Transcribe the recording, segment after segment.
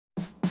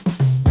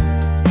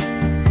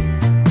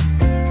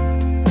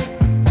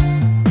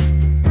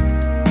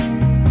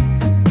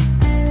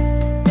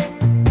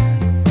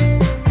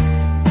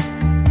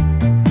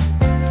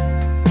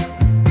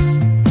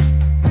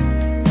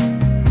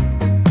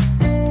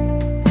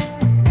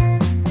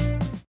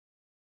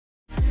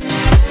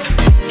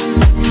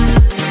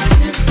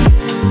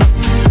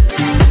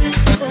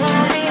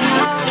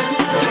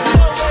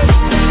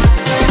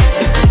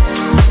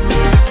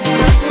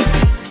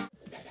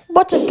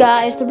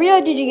guys, the real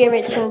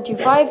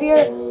DigiGamer725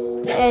 here,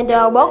 and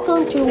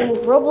welcome to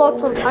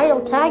Roblox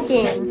Untitled tag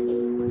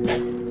game.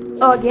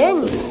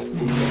 Again,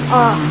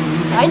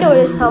 I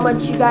noticed how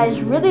much you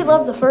guys really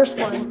love the first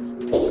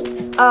one.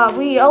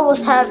 We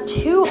almost have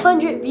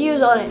 200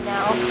 views on it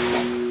now,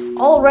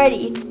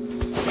 already.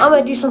 I'm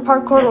gonna do some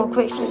parkour real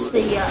quick since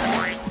the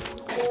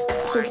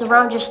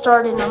round just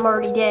started and I'm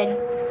already dead.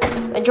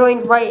 I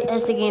joined right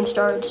as the game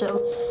started,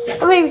 so I'm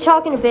gonna be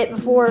talking a bit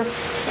before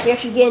we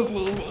actually get into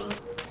anything.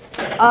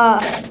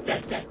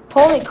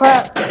 Holy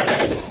crap.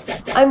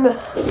 I'm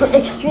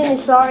extremely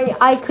sorry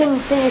I couldn't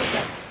finish,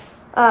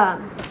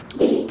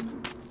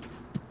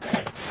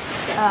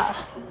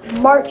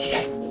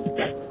 March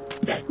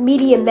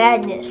Media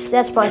Madness.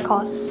 That's what I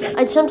call it.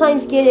 I'd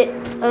sometimes get it,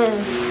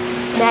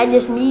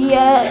 Madness Media,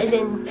 and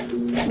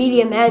then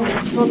Media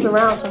Madness flipped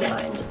around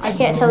sometimes. I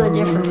can't tell the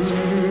difference.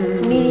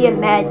 It's Media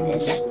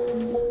Madness.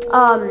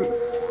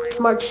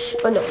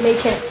 May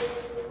 10th.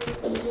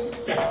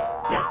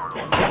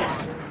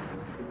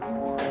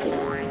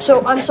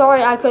 So I'm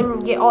sorry I couldn't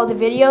get all the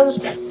videos,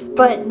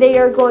 but they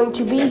are going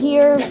to be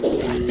here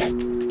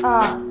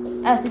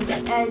as the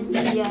days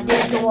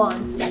go on.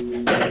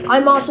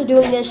 I'm also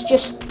doing this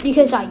just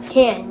because I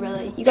can,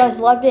 really. You guys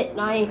loved it,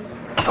 and I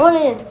want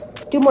to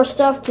do more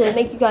stuff to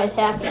make you guys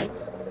happy.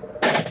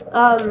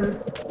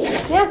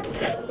 Yeah.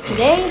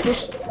 Today,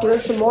 just doing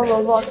some more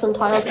Roblox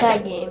Untitled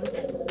tag game.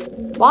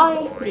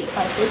 Why?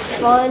 Because it's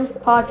fun,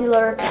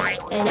 popular,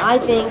 and I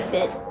think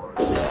that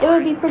it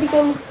would be pretty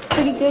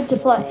good to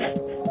play.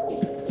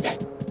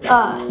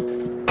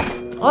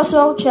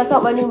 Also, check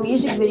out my new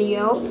music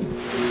video.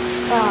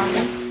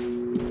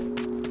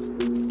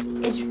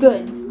 It's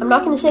good. I'm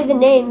not going to say the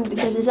name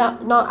because it's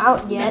not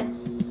out yet,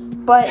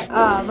 but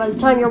by the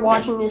time you're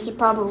watching this, it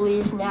probably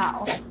is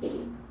now.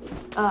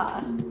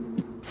 I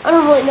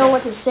don't really know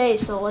what to say,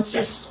 so let's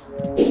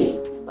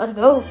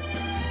go.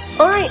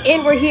 Alright,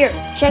 and we're here.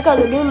 Check out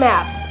the new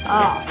map.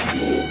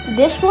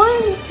 This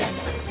one,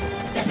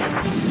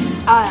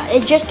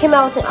 it just came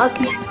out with an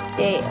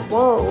update.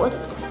 Whoa,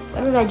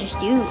 what did I just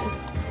do?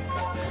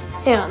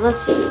 Hang on,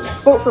 let's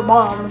vote for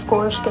bomb, of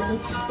course, because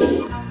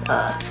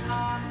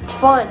it's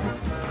fun.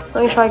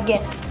 Let me try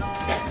again.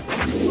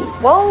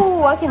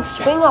 Whoa, I can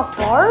swing off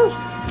bars?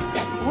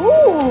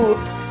 Ooh.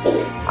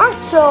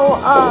 Alright, so,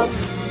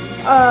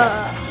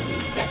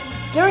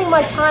 during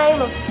my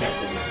time of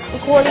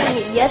recording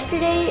it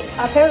yesterday,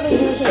 apparently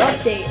there was an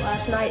update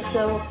last night,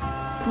 so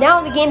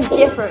now the game's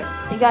different.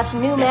 They got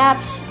some new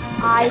maps.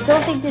 I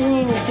don't think there's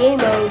any new game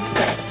modes,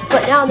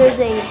 but now there's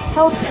a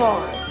health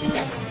bar,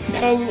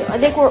 and I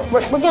think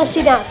we're gonna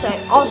see that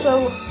site.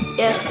 Also,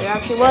 yes, there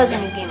actually was a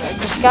new game mode,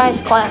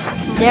 Disguise Classic.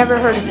 Never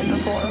heard of it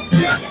before.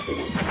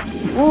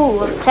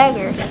 Ooh, a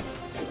tagger.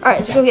 All right,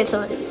 let's go get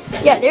some.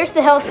 Yeah, there's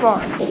the health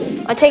bar.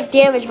 I take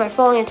damage by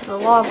falling into the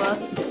lava.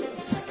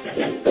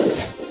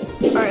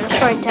 Alright, let's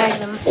try and tag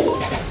them.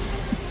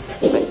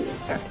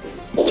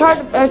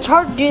 Alright. It's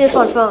hard to do this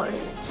on phone.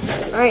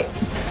 Alright.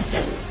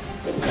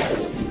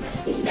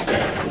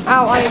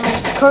 Ow, I am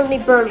currently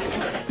burning.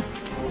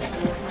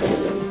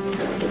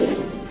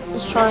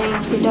 Let's try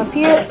and get up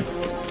here.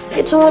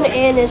 Get someone,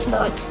 and it's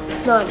not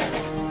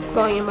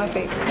going in my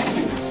favor.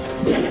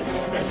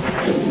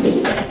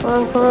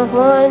 Come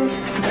on.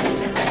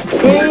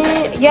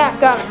 Yeah,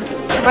 got him.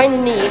 Right in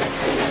the knee.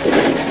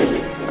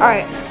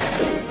 Alright.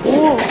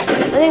 Ooh.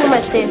 I think I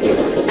might stay here.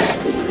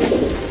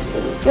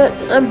 Good,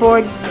 I'm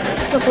bored.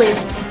 Let's leave.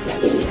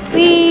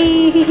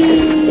 Whee!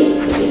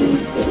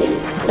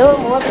 No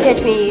one will ever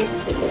catch me.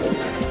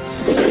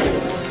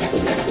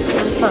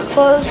 It's not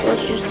close.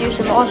 Let's just do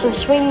some awesome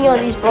swinging on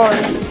these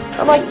bars.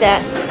 I like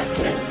that.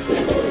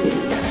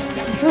 It's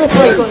really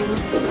fun going.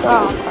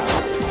 Oh,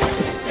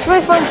 it's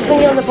really fun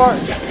swinging on the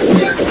bars.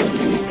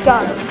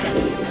 Got him.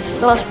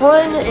 Now let's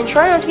run and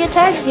try not to get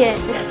tagged again.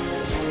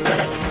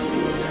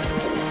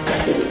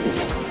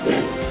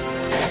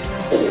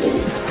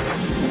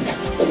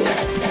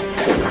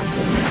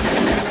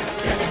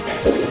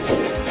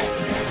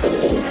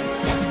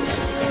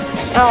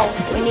 Ow,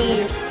 my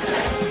knees.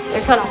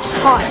 They're kind of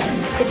hot,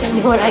 if you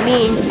know what I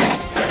mean.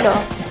 No,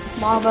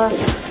 lava.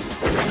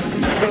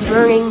 They're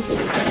burning.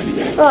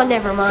 Oh,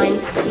 never mind.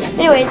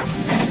 Anyways,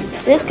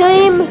 this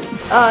game,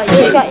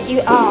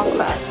 oh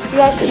crap. You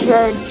guys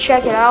should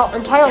check it out.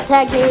 Untitled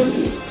tag game.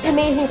 It's an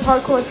amazing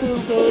parkour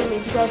themed game.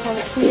 If you guys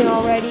haven't seen it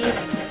already,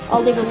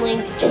 I'll leave a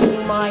link to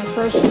my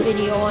first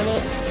video on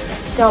it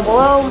down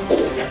below.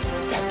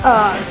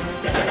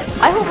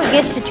 I hope it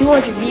gets to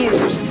 200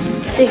 views,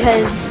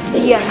 because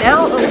the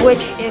amount of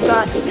which it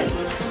got,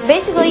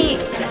 basically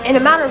in a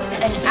matter of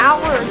an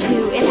hour or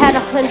two, it had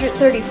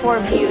 134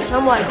 views.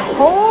 I'm like,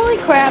 holy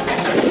crap,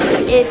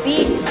 it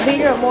beat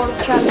Vader Immortal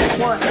Chapter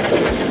 1,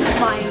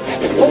 my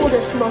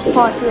oldest, most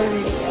popular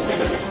video.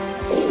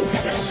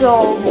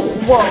 So,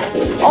 whoa.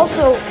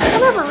 Also, for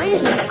whatever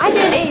reason, I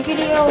did a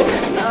video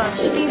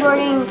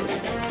speedrunning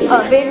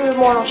Vader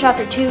Immortal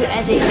Chapter 2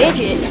 as a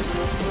midget.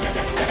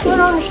 I don't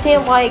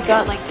understand why it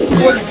got like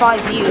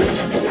 45 views.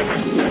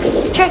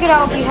 Check it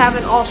out if you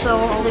haven't. Also,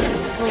 I'll leave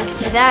link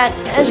to that,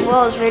 as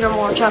well as Vader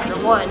Lore Chapter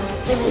 1.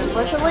 There's a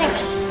bunch of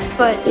links,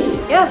 but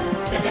yeah.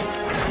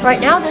 Right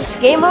now, this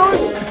game mode,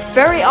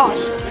 very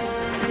awesome.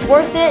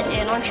 Worth it,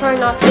 and I'm trying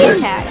not to get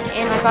tagged,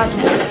 and I got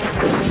tagged.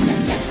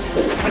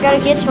 I gotta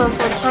get to him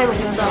before the timer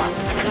goes off.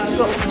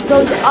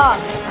 Goes up.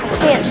 I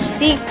can't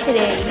speak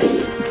today.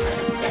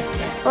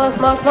 Come on,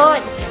 come on, come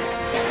on.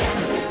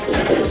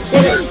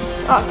 6.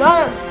 Oh,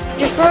 got him.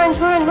 Just run.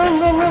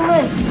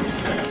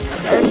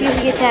 I refuse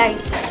to get tagged.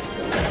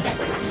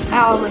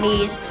 Ow, my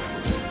knees.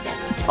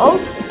 Oh,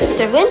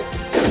 did I win?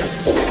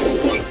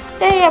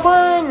 Hey, I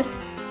won!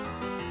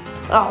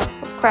 Oh,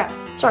 crap.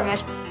 Sorry,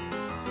 guys.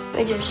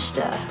 Let me just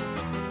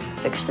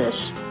fix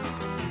this.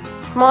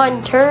 Come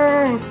on,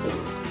 turn!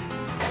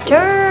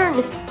 Turn!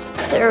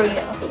 There we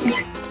go.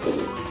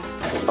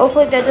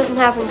 Hopefully that doesn't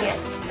happen again.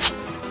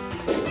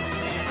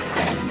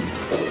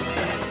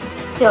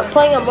 You know,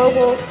 playing on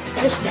mobile,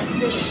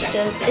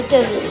 it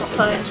does it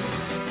sometimes.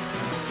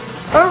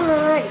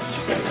 Alright.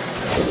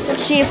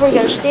 Let's see if we're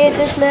gonna stay at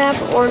this map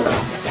or not.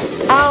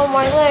 Ow,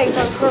 my legs!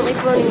 I'm currently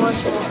running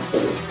once more.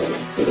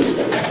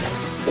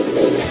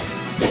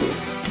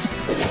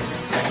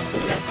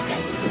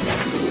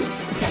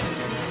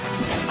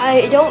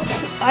 I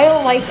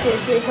don't like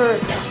this. It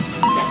hurts.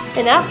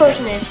 And that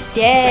person is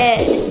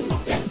dead.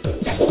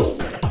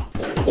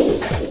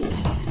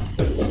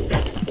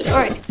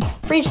 Alright,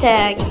 freeze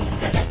tag.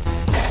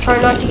 Try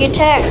not to get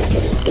tagged.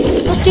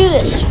 Let's do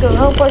this. Go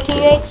help our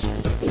teammates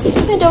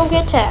and don't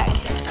get tagged.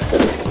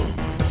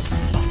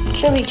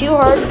 Shouldn't be too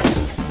hard.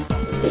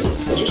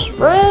 Just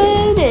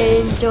run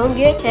and don't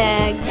get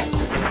tagged.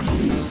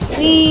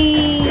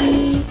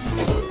 Whee!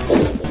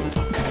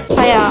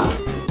 Hiya!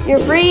 You're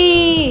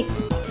free!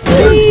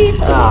 Free!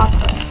 Oh,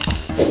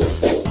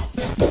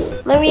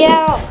 let me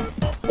out!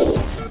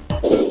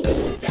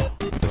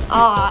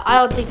 Ah, I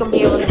don't think I'm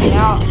able to get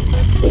out.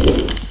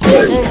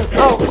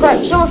 Oh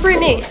crap! Someone free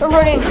me! I'm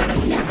running.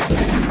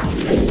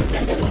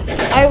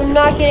 I'm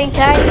not getting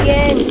tagged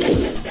again.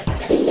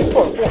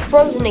 Or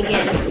frozen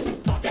again.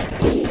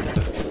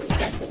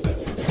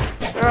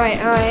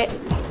 Alright.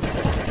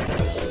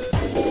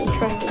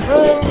 Trying to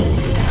run.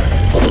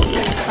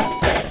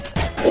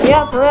 Hurry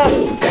up.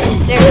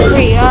 There's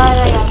free. I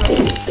got me.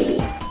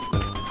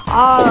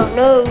 Oh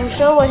no,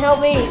 someone help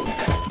me.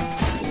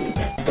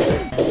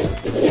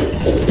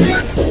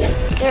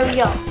 There we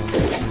go.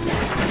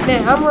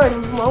 Man, I'm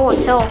running low on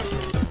health.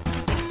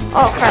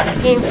 Oh crap,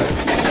 game.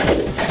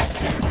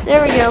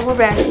 There we go, we're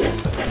back.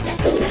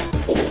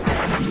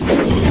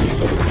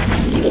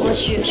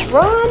 Let's just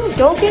run,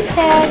 don't get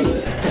tagged.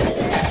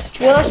 To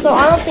be honest though,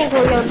 I don't think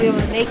we're gonna be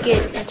able to make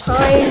it. The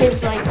time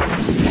is like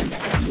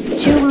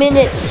 2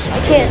 minutes. I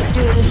can't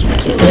do this for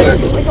 2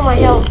 minutes. Look at my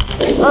health.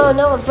 Oh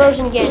no, I'm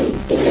frozen again.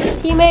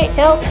 Teammate,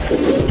 help.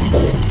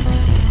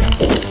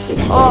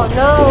 Oh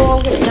no,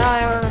 I'm gonna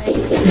die, aren't I?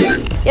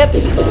 Yep.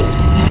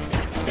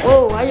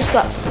 Whoa, I just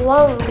got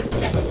flung.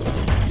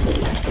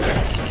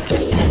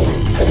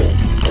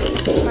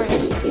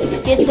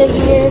 Alright, get them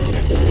here.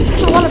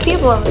 There's a lot of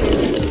people over here.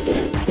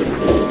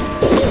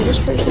 And this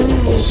person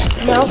is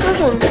now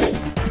frozen.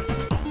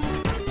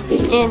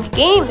 And the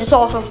game is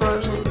also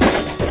frozen.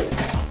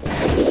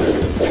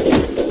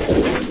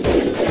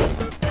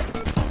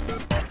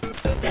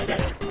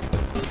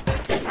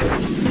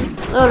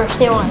 I don't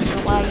understand why it's so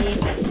laggy.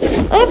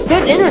 I have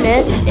good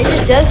internet. It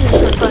just does this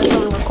sometimes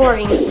when I'm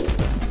recording.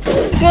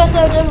 Just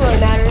though, it doesn't really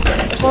matter.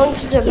 As long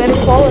as it's a better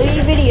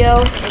quality video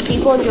and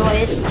people enjoy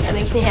it, that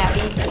makes me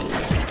happy.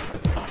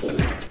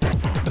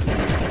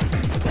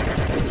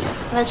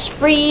 Let's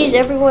freeze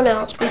everyone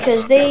else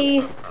because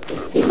they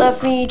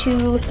left me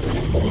to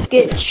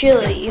get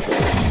chilly.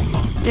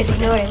 If you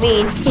know what I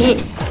mean.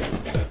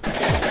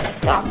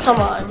 Oh, come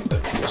on.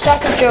 The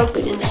second joke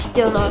and it's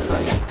still not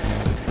funny.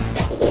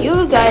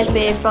 You guys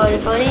may find it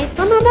funny,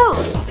 but no.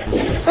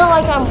 It's not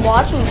like I'm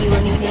watching you or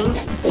anything.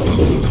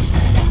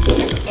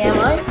 Am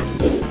I?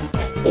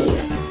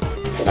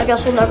 I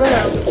guess we'll never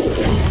know.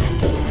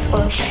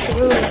 Or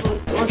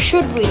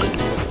should we?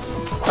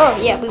 Oh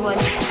yeah, we won.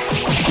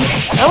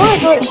 I want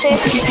to go to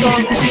safe and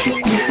strong.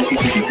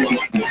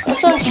 That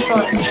sounds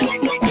fun.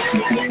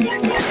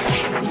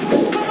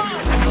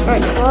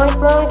 Alright,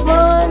 come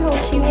on.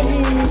 Let's see what it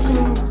is in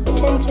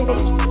 10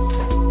 seconds.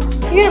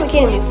 You're gonna be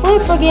kidding me.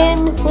 Flip again.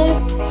 Flip.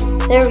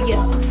 There we go.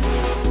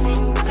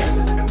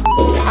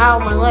 Ow,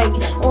 my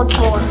legs. Once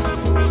more.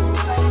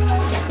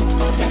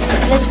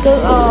 Let's go.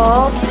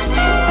 Oh,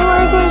 I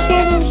want to go to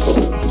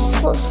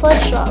Santa's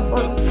sled shop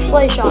or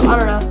sleigh shop. I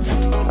don't know.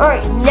 All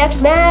right,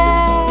 next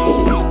map.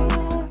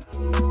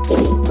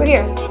 We're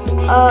here.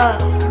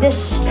 This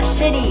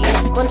city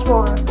once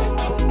more.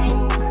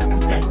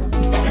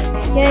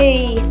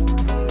 Yay!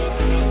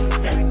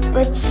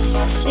 Let's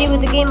see what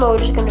the game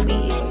mode is gonna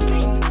be.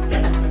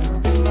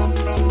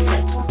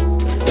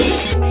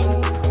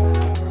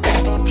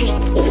 Just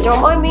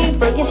don't mind me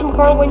breaking some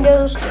car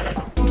windows.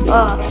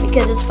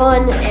 Because it's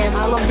fun and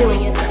I love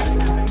doing it.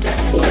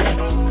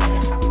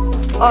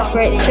 Oh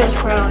great, they chose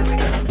crown.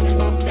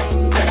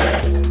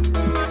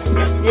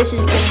 This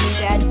is gonna be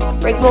bad.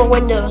 bad. Break more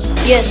windows.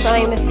 Yes, I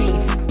am a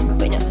thief.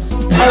 Wait, no.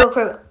 I will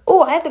crown.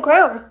 Oh, I have the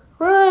crown.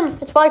 Run!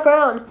 It's my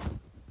crown.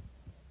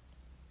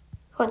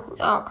 What?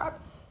 Oh, crap.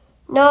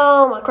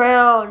 No, my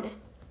crown.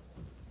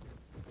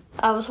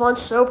 I was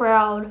once so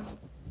proud.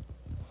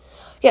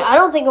 Yeah, I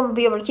don't think I'm going to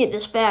be able to get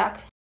this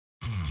back.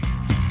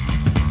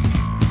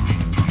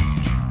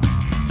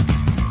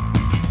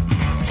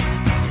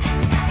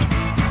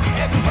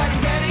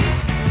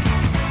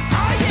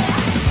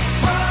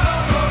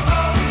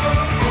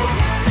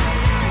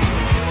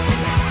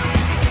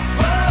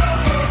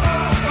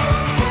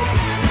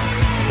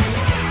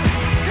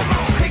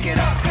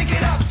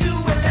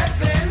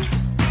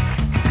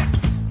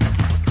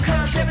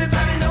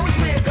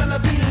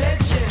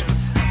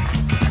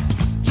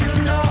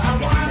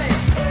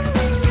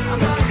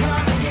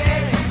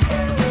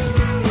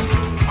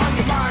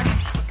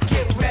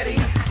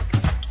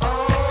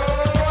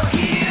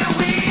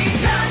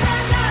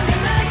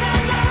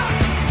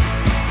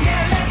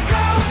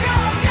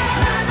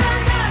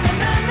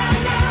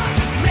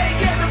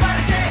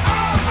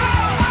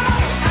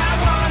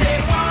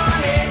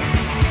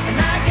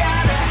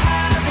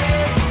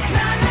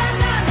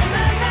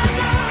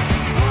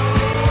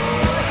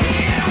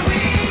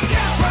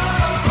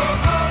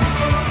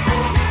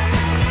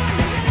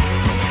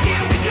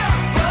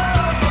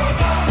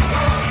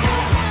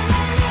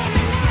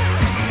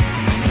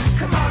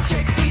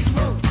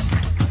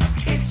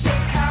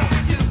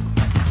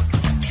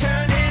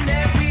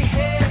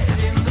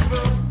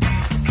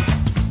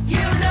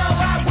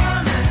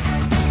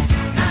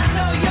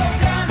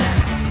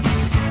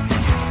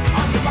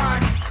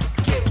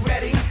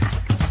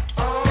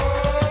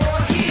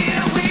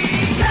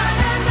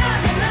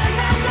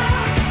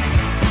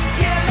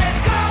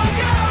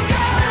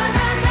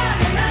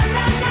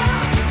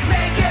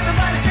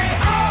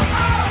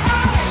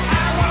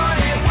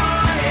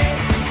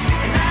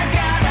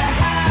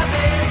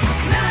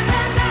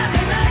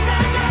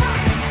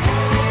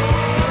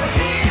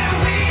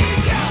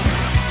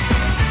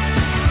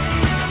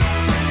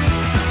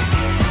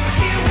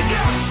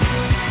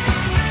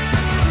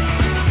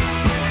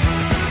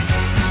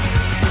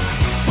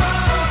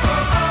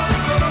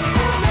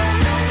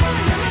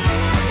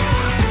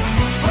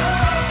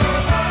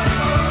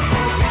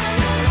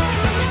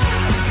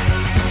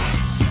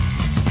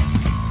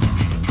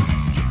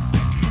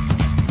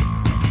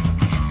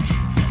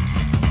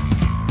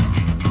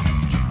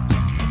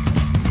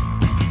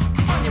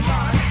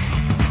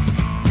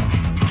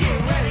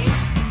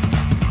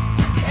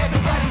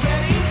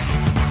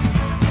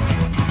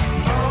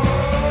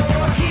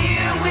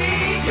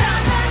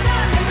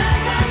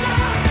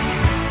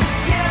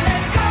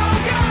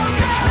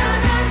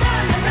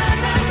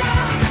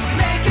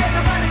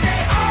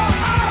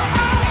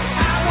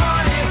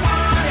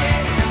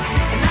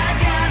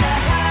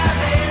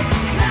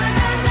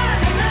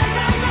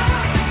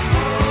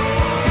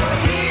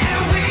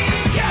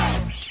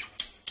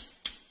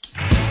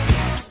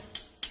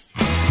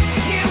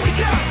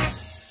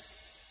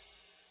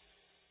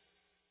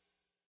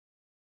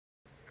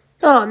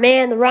 Oh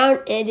man, the round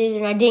ended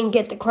and I didn't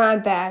get the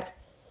crown back.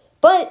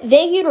 But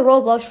thank you to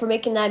Roblox for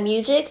making that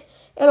music.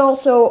 And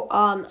also,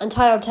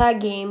 Untitled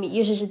Tag Game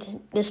uses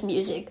this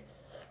music.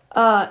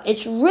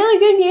 It's really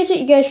good music.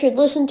 You guys should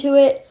listen to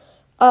it.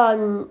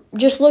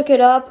 Just look it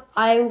up.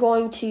 I'm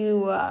going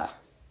to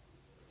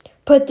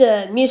put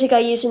the music I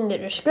use in the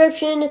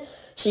description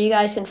so you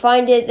guys can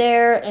find it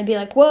there and be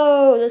like,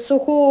 whoa, that's so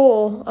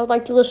cool. I'd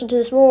like to listen to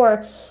this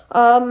more.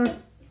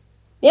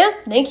 Yeah,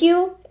 thank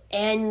you.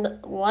 And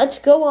let's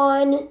go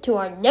on to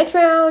our next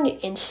round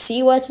and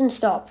see what's in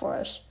stock for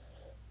us.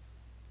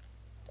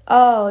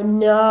 Oh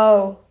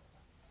no.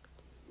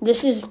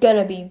 This is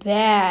gonna be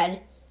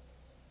bad.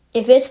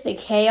 If it's the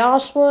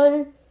chaos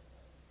one,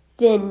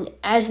 then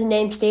as the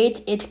name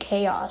states, it's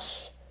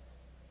chaos.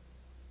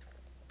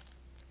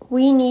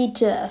 We need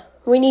to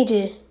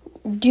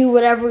do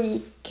whatever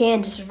we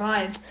can to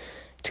survive.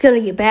 It's gonna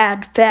get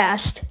bad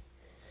fast.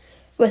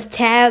 With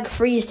tag,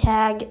 freeze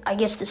tag, I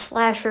guess the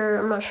slasher,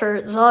 I'm not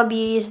sure,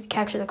 zombies,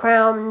 capture the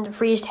crown, the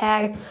freeze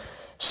tag,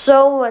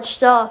 so much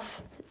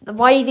stuff.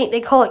 Why do you think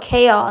they call it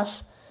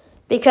chaos?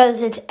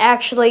 Because it's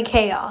actually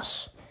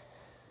chaos.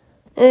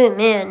 Oh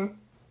man.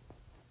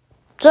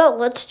 So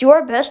let's do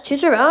our best to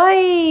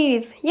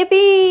survive.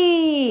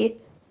 Yippee!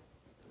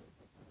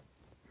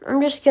 I'm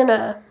just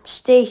gonna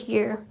stay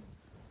here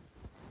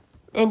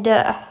and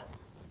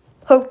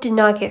hope to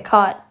not get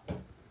caught.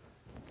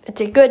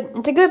 It's a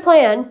good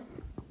plan.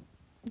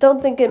 I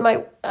don't think it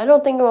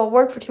will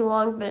work for too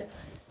long, but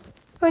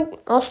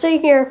I'll stay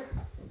here.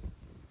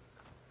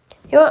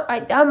 You know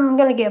what? I'm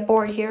gonna get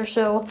bored here,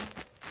 so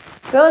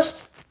to be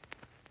honest,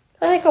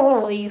 I think I want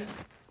to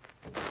leave.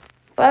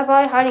 Bye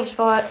bye hiding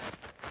spot.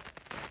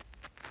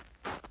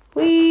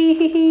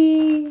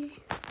 Wee.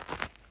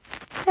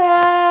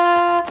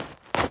 Ah.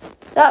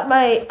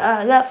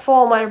 That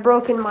fall might have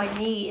broken my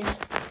knees.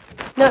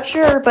 Not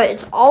sure, but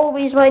it's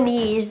always my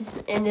knees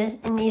in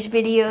these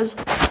videos.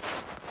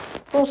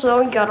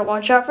 Also, we gotta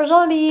watch out for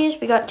zombies.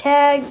 We got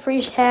tag,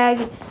 freeze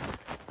tag,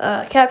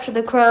 capture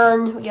the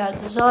crown. We got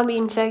the zombie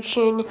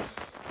infection.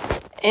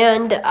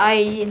 And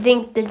I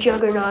think the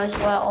Juggernaut as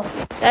well.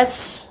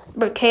 That's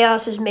what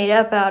chaos is made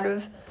up out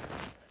of.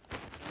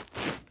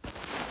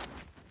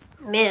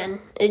 Man,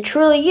 it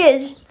truly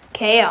is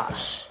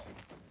chaos.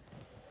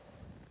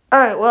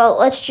 Alright, well,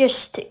 let's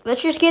just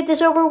get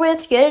this over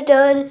with, get it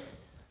done,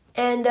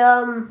 and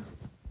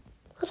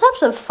let's have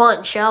some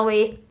fun, shall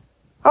we?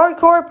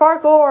 Hardcore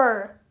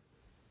parkour!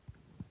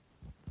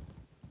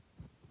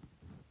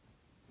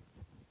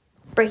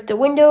 Break the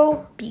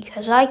window,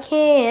 because I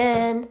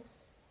can.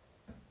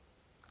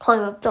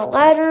 Climb up the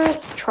ladder,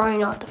 try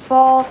not to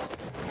fall.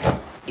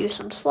 Do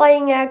some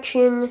sliding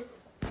action.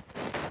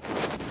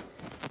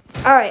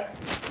 Alright,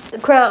 the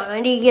crown.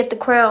 I need to get the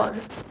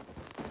crown.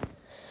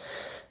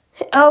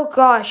 Oh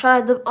gosh,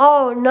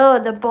 oh no,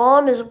 the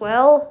bomb as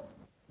well?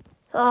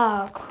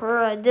 Oh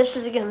crud, this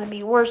is gonna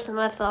be worse than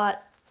I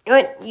thought.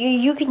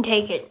 You can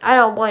take it. I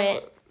don't want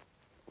it.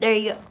 There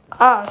you go.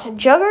 Ah,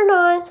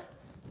 Juggernaut.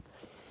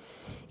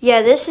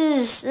 Yeah, this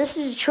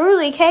is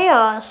truly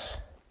chaos.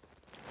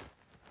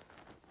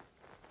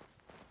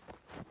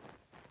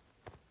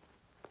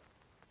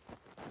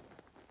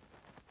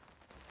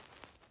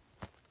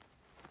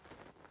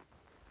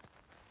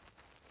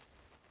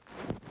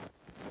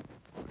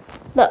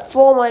 That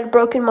fall might have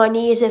broken my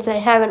knees if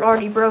they haven't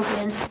already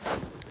broken.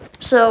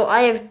 So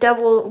I have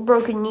double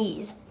broken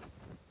knees.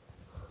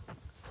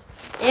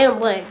 And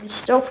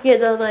legs. Don't forget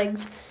the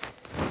legs.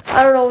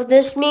 I don't know what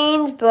this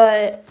means,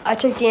 but I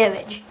took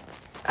damage.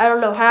 I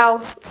don't know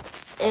how,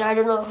 and I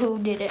don't know who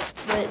did it,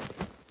 but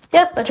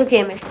yeah, I took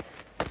damage.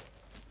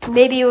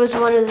 Maybe it was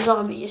one of the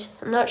zombies.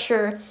 I'm not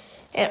sure.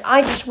 And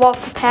I just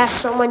walked past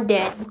someone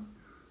dead.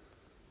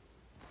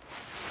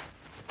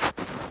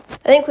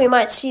 I think we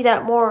might see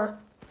that more.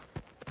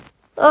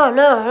 Oh,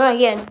 no, not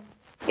again.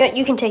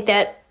 You can take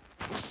that.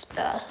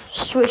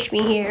 Switch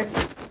me here.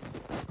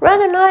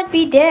 Rather not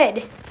be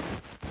dead.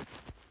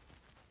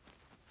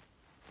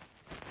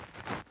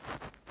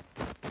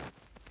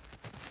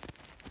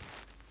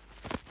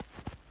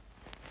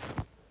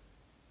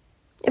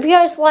 If you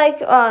guys like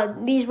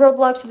these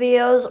Roblox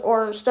videos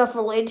or stuff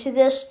related to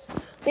this,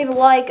 leave a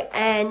like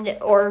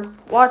or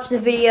watch the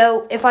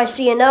video. If I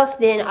see enough,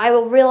 then I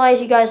will realize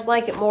you guys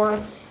like it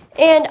more,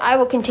 and I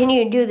will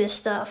continue to do this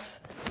stuff.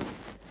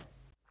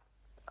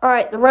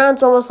 Alright, the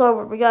round's almost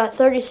over. We got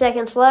 30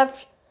 seconds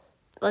left.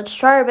 Let's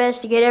try our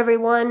best to get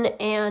everyone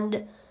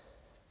and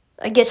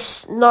I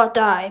guess not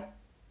die.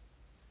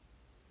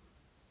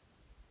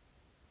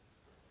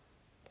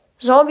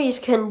 Zombies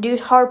can do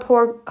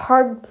hardcore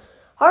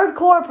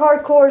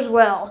parkour as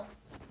well.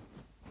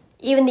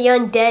 Even the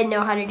undead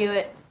know how to do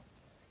it.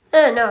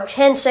 No,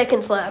 10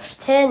 seconds left.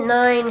 10,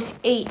 9,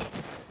 8,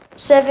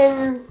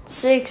 7,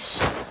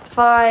 6,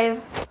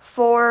 5,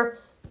 4,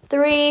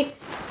 3,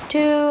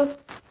 2,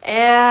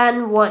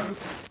 and 1.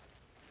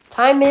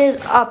 Time is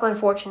up,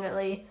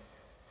 unfortunately.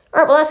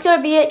 Alright, well, that's going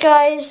to be it,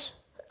 guys.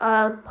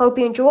 Hope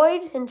you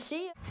enjoyed, and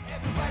see you.